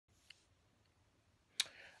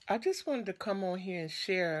I just wanted to come on here and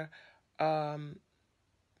share um,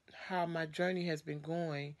 how my journey has been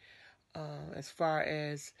going as far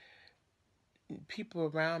as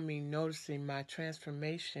people around me noticing my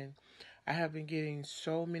transformation. I have been getting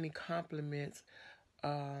so many compliments,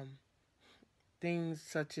 um, things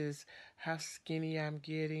such as how skinny I'm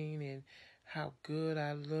getting and how good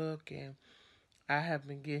I look, and I have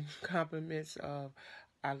been getting compliments of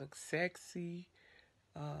I look sexy.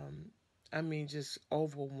 Um, I mean, just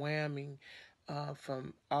overwhelming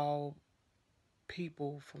from all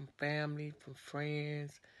people, from family, from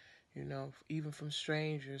friends, even from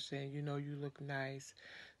strangers saying, you look nice.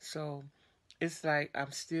 So it's like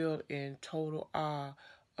I'm still in total awe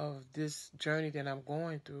of this journey that I'm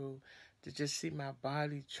going through to just see my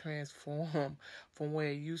body transform from where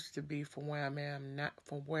it used to be, from where I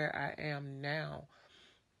am now.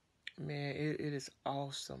 Man, it is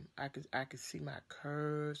awesome. I could see my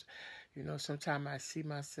curves. Sometimes I see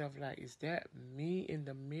myself like, is that me in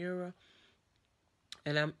the mirror?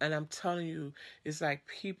 And I'm telling you, it's like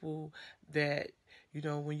people that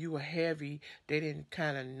when you were heavy, they didn't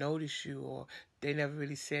kind of notice you, or they never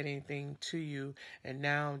really said anything to you. And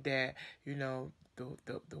now that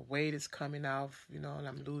the weight is coming off, and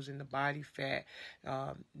I'm losing the body fat,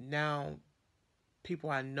 now people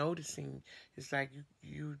are noticing. It's like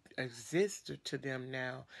you exist to them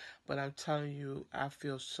now. But I'm telling you, I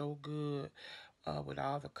feel so good with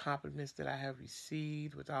all the compliments that I have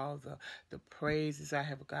received, with all the praises I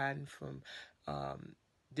have gotten from um,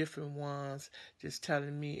 different ones, just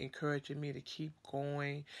telling me, encouraging me to keep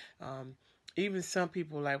going. Um, Even some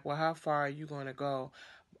people like, well, how far are you going to go?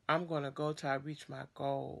 I'm going to go till I reach my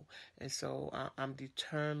goal. And so I'm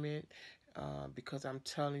determined because I'm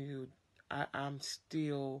telling you, I'm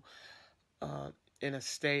still uh, in a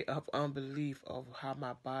state of unbelief of how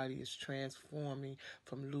my body is transforming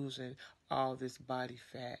from losing all this body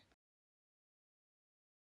fat.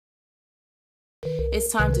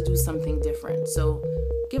 It's time to do something different. So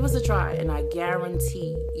give us a try, and I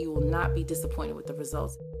guarantee you will not be disappointed with the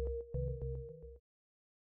results.